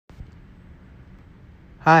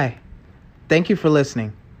Hi, thank you for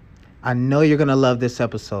listening. I know you're going to love this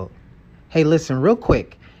episode. Hey, listen, real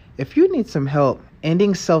quick. If you need some help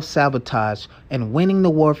ending self-sabotage and winning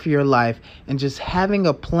the war for your life and just having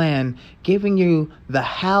a plan, giving you the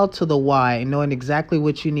how to the why and knowing exactly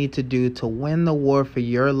what you need to do to win the war for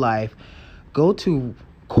your life, go to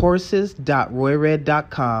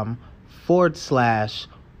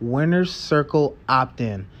courses.royred.com/Winners Circle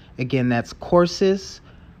Opt-in. Again, that's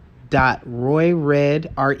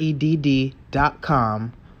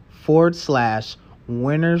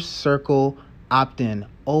courses.royred.com/Winners Circle Opt-in,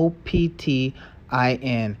 OPTIN,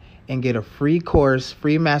 and get a free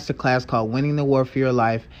masterclass called Winning the War for Your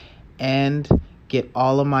Life, and get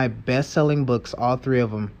all of my best-selling books, all 3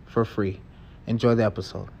 of them, for free. Enjoy the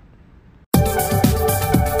episode.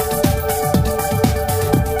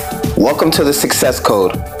 Welcome to the Success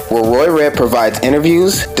Code, where Roy Red provides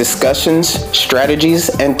interviews, discussions, strategies,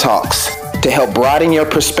 and talks to help broaden your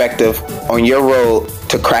perspective on your road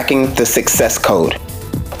to cracking the Success Code,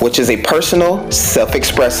 which is a personal,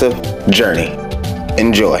 self-expressive journey.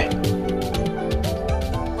 Enjoy.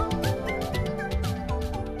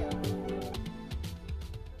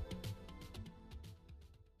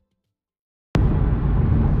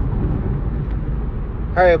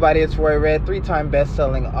 Hi everybody, it's Roy Red, 3-time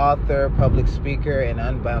best-selling author, public speaker, and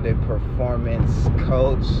unbounded performance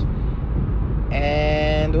coach.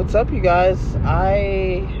 And what's up, you guys?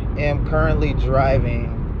 I am currently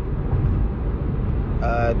driving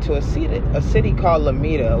to a city called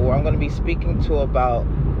Lomita, where I'm going to be speaking to about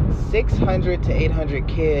 600 to 800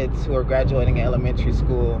 kids who are graduating elementary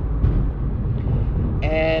school.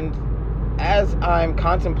 And as I'm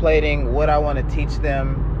contemplating what I want to teach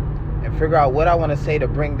them and figure out what I want to say to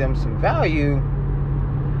bring them some value,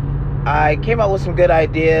 I came up with some good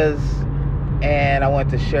ideas and I want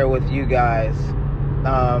to share with you guys.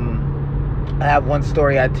 I have one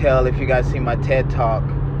story I tell, if you guys see my TED Talk,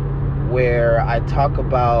 where I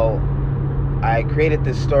created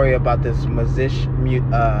this story about this magician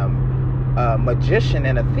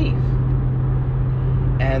and a thief.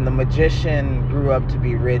 And the magician grew up to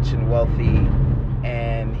be rich and wealthy,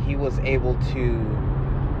 and he was able to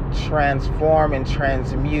transform and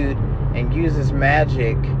transmute and use his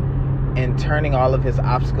magic in turning all of his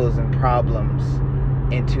obstacles and problems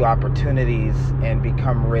into opportunities and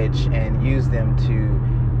become rich and use them to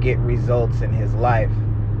get results in his life.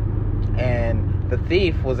 And the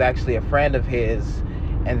thief was actually a friend of his,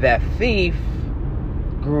 and that thief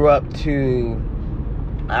grew up to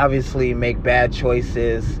obviously make bad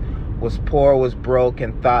choices, was poor, was broke,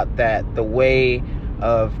 and thought that the way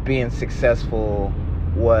of being successful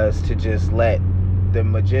was to just let the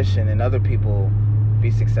magician and other people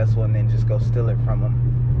be successful and then just go steal it from them.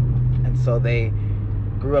 And so they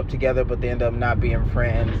grew up together, but they ended up not being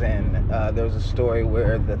friends. And there was a story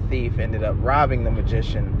where the thief ended up robbing the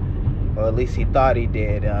magician, or at least he thought he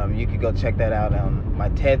did. You could go check that out on my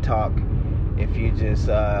TED Talk if you just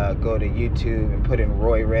go to YouTube and put in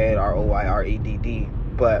Roy Red, ROYREDD.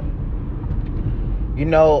 But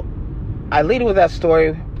I lead with that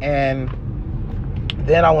story, and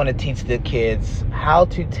then I want to teach the kids how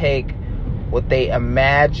to take what they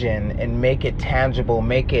imagine and make it tangible,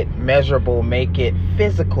 make it measurable, make it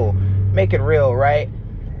physical, make it real, right?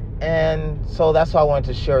 And so that's what I wanted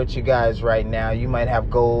to share with you guys right now. You might have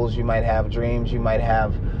goals, you might have dreams, you might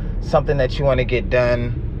have something that you want to get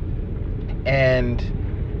done. And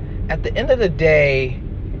at the end of the day,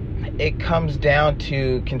 it comes down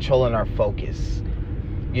to controlling our focus.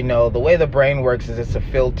 The way the brain works is it's a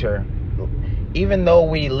filter. Even though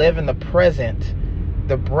we live in the present,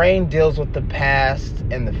 the brain deals with the past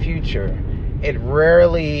and the future. It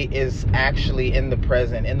rarely is actually in the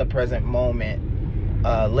present moment,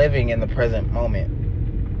 living in the present moment,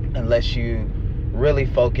 unless you really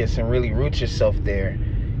focus and really root yourself there.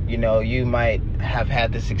 You might have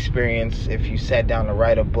had this experience if you sat down to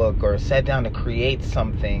write a book or sat down to create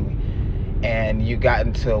something, and you got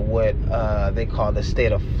into what they call the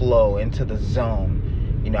state of flow, into the zone.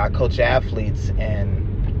 I coach athletes, and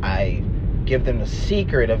I give them the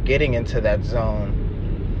secret of getting into that zone.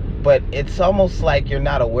 But it's almost like you're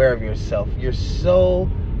not aware of yourself. You're so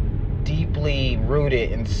deeply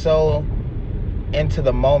rooted and so into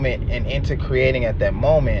the moment and into creating at that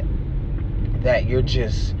moment that you're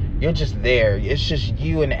just there. It's just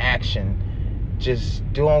you in action, just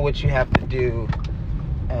doing what you have to do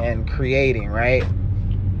and creating, right?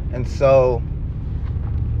 And so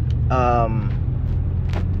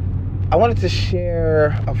I wanted to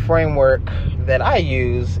share a framework that I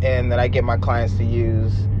use and that I get my clients to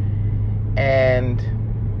use. And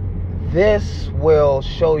this will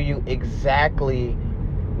show you exactly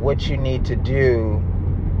what you need to do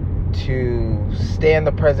to stay in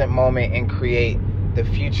the present moment and create the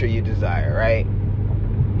future you desire, right?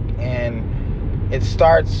 And it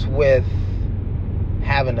starts with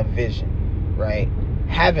having a vision, right?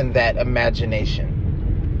 Having that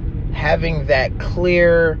imagination, having that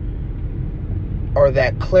clear or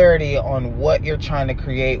that clarity on what you're trying to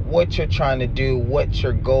create, what you're trying to do, what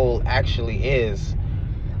your goal actually is.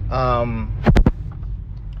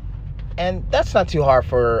 And that's not too hard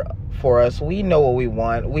for us. We know what we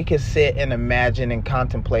want. We can sit and imagine and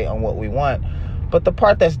contemplate on what we want. But the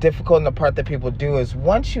part that's difficult and the part that people do is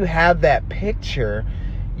once you have that picture,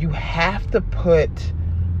 you have to put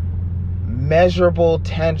measurable,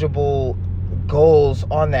 tangible goals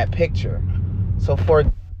on that picture. So for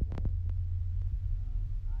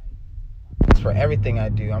everything I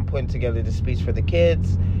do, I'm putting together the speech for the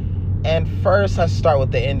kids. And first I start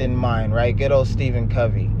with the end in mind, right? Good old Stephen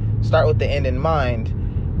Covey. Start with the end in mind.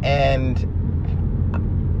 And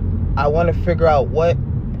I want to figure out what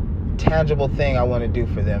tangible thing I want to do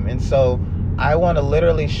for them. And so I want to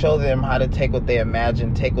literally show them how to take what they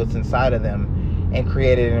imagine, take what's inside of them, and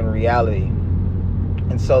create it in reality.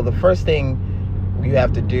 And so the first thing you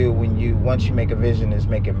have to do once you make a vision is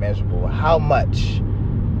make it measurable. How much?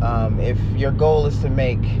 If your goal is to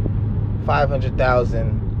make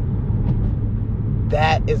 $500,000,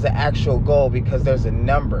 that is the actual goal because there's a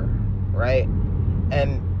number, right?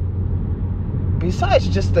 And besides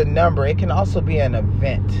just the number, it can also be an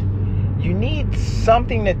event. You need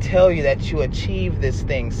something to tell you that you achieve this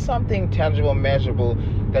thing, something tangible, measurable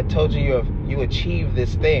that told you you achieved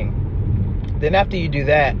this thing. Then after you do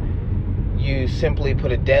that, you simply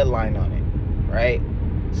put a deadline on it, right?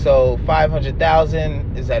 So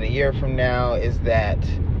 500,000, is that a year from now? Is that,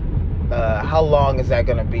 how long is that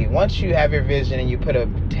going to be? Once you have your vision and you put a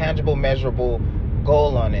tangible, measurable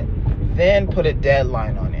goal on it, then put a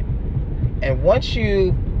deadline on it. And once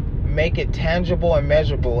you make it tangible and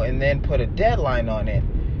measurable and then put a deadline on it,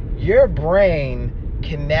 your brain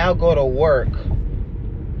can now go to work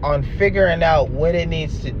on figuring out what it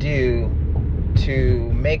needs to do to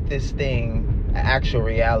make this thing an actual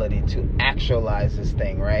reality, to actualize this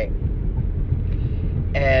thing, right?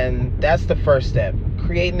 And that's the first step.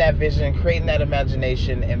 Creating that vision, creating that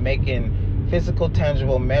imagination, and making physical,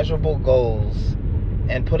 tangible, measurable goals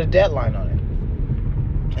and put a deadline on it.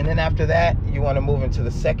 And then after that, you want to move into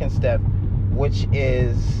the second step, which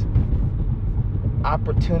is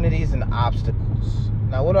opportunities and obstacles.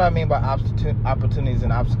 Now, what do I mean by opportunities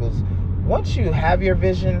and obstacles? Once you have your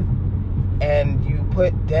vision and you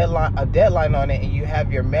put a deadline on it and you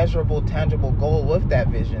have your measurable, tangible goal with that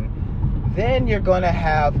vision, then you're going to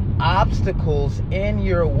have obstacles in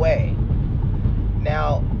your way.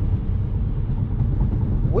 Now,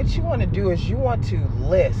 what you want to do is you want to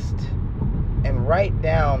list and write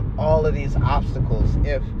down all of these obstacles.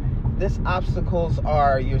 If these obstacles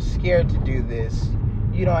are you're scared to do this,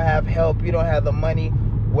 you don't have help, you don't have the money,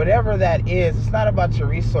 whatever that is, it's not about your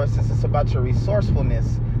resources, it's about your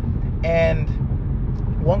resourcefulness. And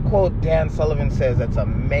one quote Dan Sullivan says that's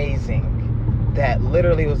amazing, that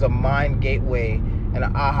literally was a mind gateway and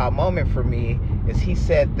an aha moment for me, is he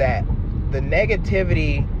said that the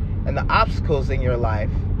negativity and the obstacles in your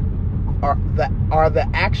life are the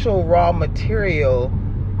actual raw material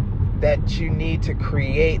that you need to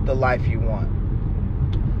create the life you want.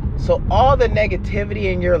 So all the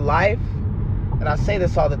negativity in your life, and I say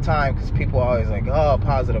this all the time because people are always like, oh,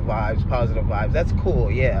 positive vibes. That's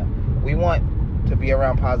cool, yeah. We want to be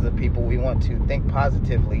around positive people. We want to think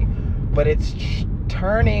positively. But it's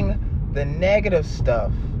turning the negative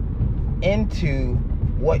stuff into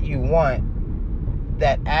what you want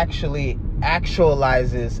that actually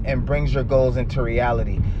actualizes and brings your goals into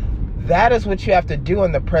reality. That is what you have to do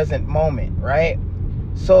in the present moment, right?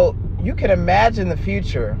 So you can imagine the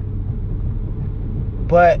future,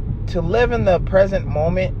 but to live in the present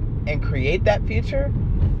moment and create that future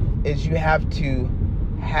is you have to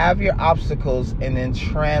have your obstacles and then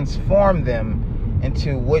transform them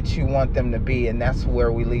into what you want them to be. And that's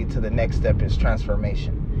where we lead to the next step, is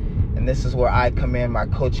transformation. And this is where I come in, my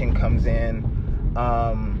coaching comes in.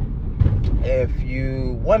 If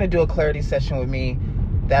you want to do a clarity session with me,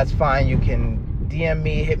 that's fine. You can DM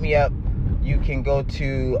me, hit me up. You can go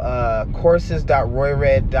to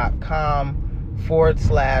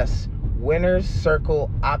courses.royred.com/winners circle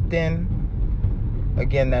opt-in.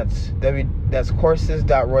 Again, that's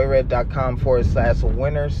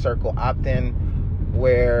courses.royred.com/winners circle opt-in,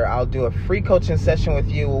 where I'll do a free coaching session with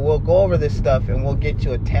you. We'll go over this stuff and we'll get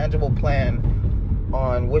you a tangible plan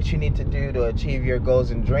on what you need to do to achieve your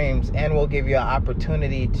goals and dreams, and we'll give you an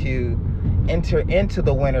opportunity to enter into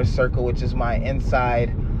the winner's circle, which is my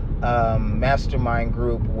inside mastermind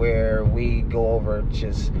group where we go over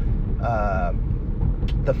just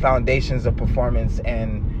the foundations of performance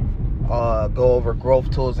and go over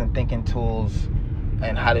growth tools and thinking tools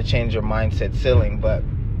and how to change your mindset ceiling. But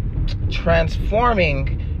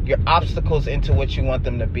transforming your obstacles into what you want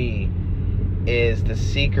them to be is the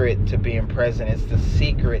secret to being present. It's the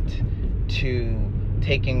secret to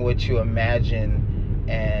taking what you imagine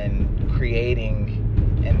and creating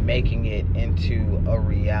and making it into a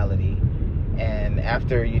reality. And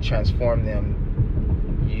after you transform them,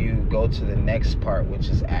 you go to the next part, which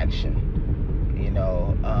is action.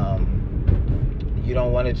 You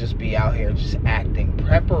don't want to just be out here just acting.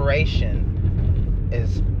 Preparation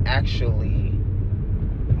is actually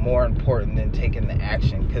more important than taking the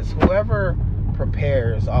action, because whoever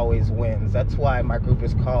prepares always wins. That's why my group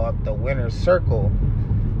is called the Winner's Circle.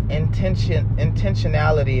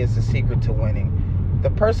 Intentionality is the secret to winning.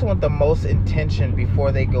 The person with the most intention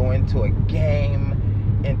before they go into a game,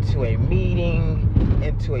 into a meeting,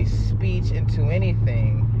 into a speech, into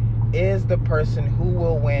anything, is the person who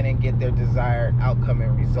will win and get their desired outcome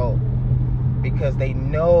and result, because they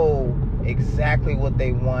know exactly what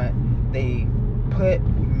they want. They put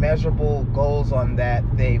measurable goals on that.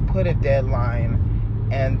 They put a deadline,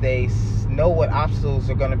 and they know what obstacles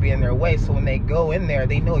are going to be in their way. So when they go in there,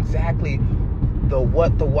 they know exactly the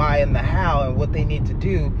what, the why, and the how, and what they need to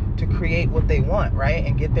do to create what they want, right?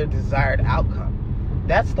 And get their desired outcome.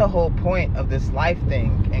 That's the whole point of this life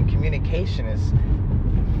thing, and communication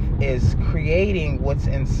is creating what's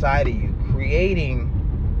inside of you, creating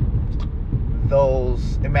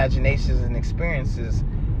those imaginations and experiences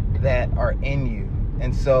that are in you.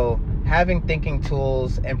 And so having thinking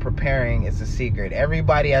tools and preparing is the secret.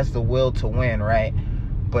 Everybody has the will to win, right?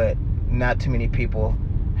 But not too many people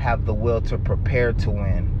have the will to prepare to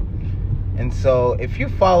win. And so if you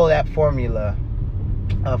follow that formula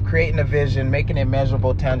of creating a vision, making it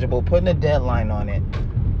measurable, tangible, putting a deadline on it,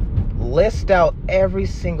 list out every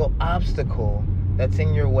single obstacle that's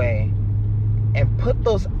in your way, and put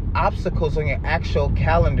those obstacles on your actual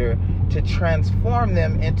calendar to transform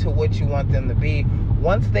them into what you want them to be.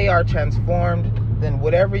 Once they are transformed, then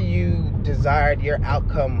whatever you desired, your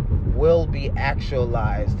outcome will be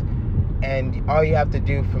actualized. And all you have to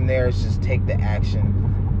do from there is just take the action.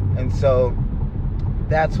 And so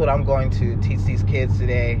that's what I'm going to teach these kids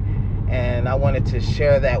today. And I wanted to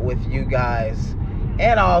share that with you guys.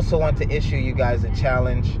 And I also want to issue you guys a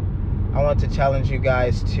challenge. I want to challenge you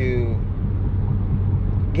guys to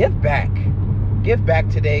give back. Give back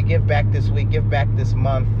today, give back this week, give back this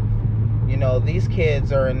month. These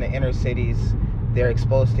kids are in the inner cities. They're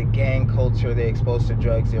exposed to gang culture. They're exposed to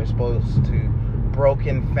drugs. They're exposed to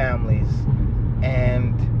broken families.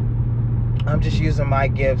 And I'm just using my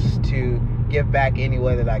gifts to give back any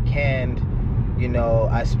way that I can.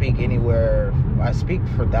 I speak anywhere. I speak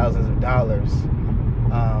for thousands of dollars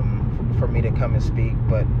for me to come and speak.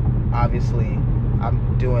 But obviously,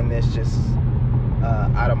 I'm doing this just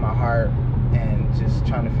out of my heart, and just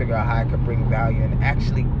trying to figure out how I could bring value and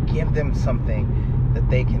actually give them something that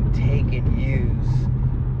they can take and use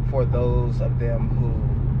for those of them who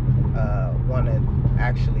want to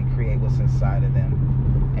actually create what's inside of them.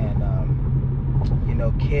 And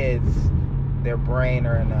kids, their brain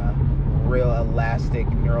are in a real elastic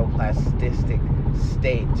neuroplastic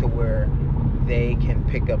state to where they can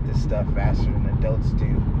pick up this stuff faster than adults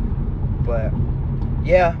do. But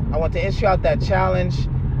yeah, I want to issue out that challenge.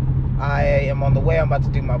 I am on the way. I'm about to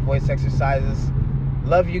do my voice exercises.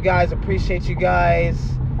 Love you guys. Appreciate you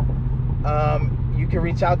guys. You can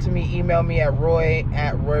reach out to me. Email me at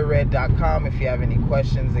roy@royred.com if you have any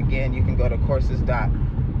questions. Again, you can go to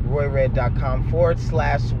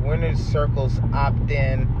courses.royred.com/Winners Circles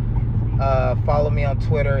opt-in. Follow me on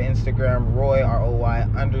Twitter, Instagram, Roy, ROY_REDD,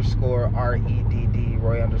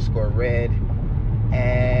 Roy_Red.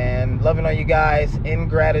 And loving on you guys. In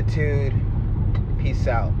gratitude. Peace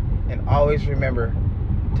out. And always remember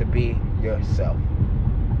to be yourself.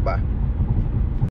 Bye.